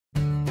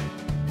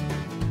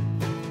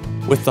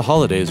With the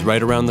holidays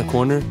right around the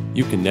corner,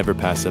 you can never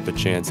pass up a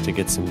chance to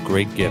get some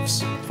great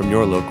gifts from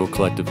your local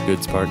collective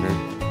goods partner.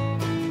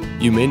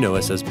 You may know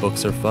us as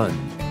Books Are Fun,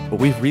 but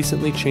we've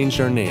recently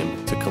changed our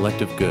name to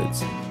Collective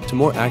Goods to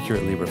more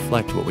accurately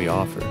reflect what we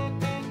offer.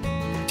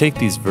 Take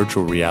these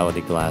virtual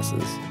reality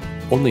glasses,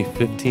 only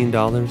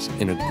 $15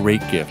 and a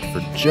great gift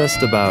for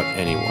just about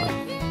anyone.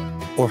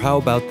 Or how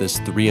about this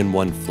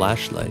 3-in-1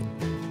 flashlight?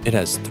 It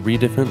has 3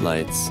 different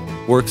lights,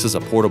 works as a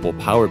portable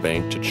power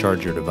bank to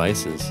charge your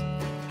devices,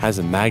 has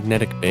a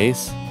magnetic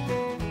base,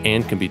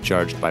 and can be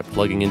charged by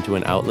plugging into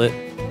an outlet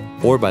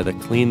or by the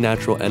clean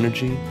natural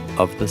energy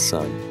of the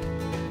sun.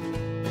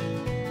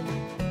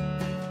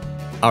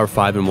 Our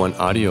 5-in-1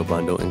 audio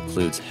bundle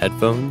includes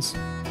headphones,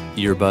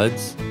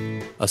 earbuds,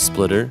 a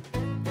splitter,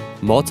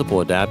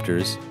 multiple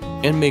adapters,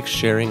 and makes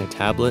sharing a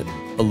tablet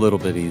a little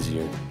bit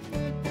easier.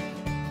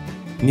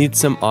 Need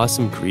some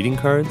awesome greeting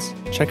cards?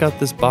 Check out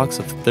this box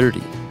of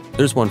 30.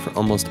 There's one for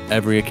almost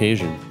every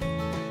occasion.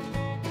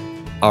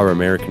 Our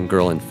American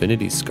Girl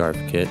Infinity Scarf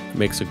Kit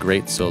makes a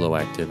great solo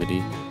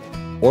activity,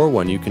 or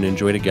one you can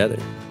enjoy together.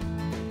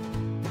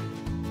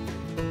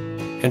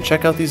 And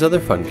check out these other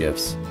fun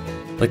gifts,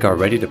 like our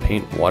Ready to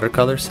Paint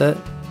watercolor set,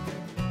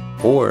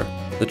 or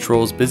the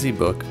Trolls Busy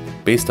book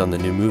based on the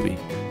new movie.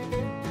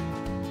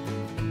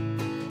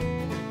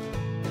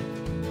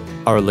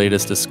 Our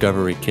latest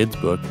Discovery Kids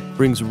book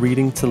brings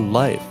reading to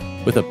life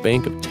with a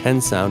bank of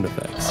 10 sound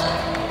effects.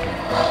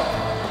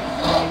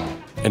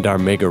 And our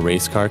Mega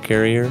Race Car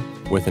Carrier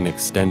with an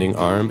extending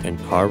arm and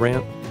car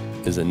ramp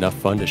is enough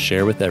fun to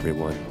share with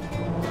everyone.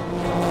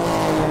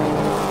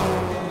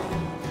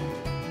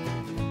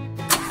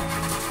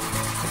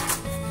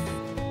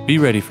 Be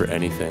ready for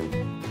anything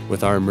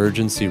with our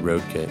Emergency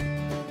Road Kit.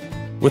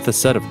 With a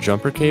set of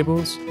jumper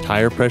cables,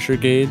 tire pressure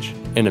gauge,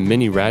 and a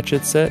mini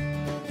ratchet set,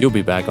 you'll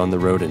be back on the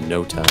road in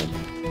no time.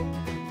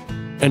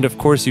 And of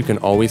course, you can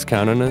always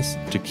count on us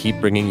to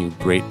keep bringing you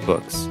great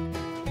books.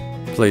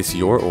 Place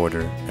your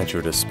order at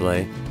your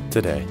display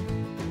today.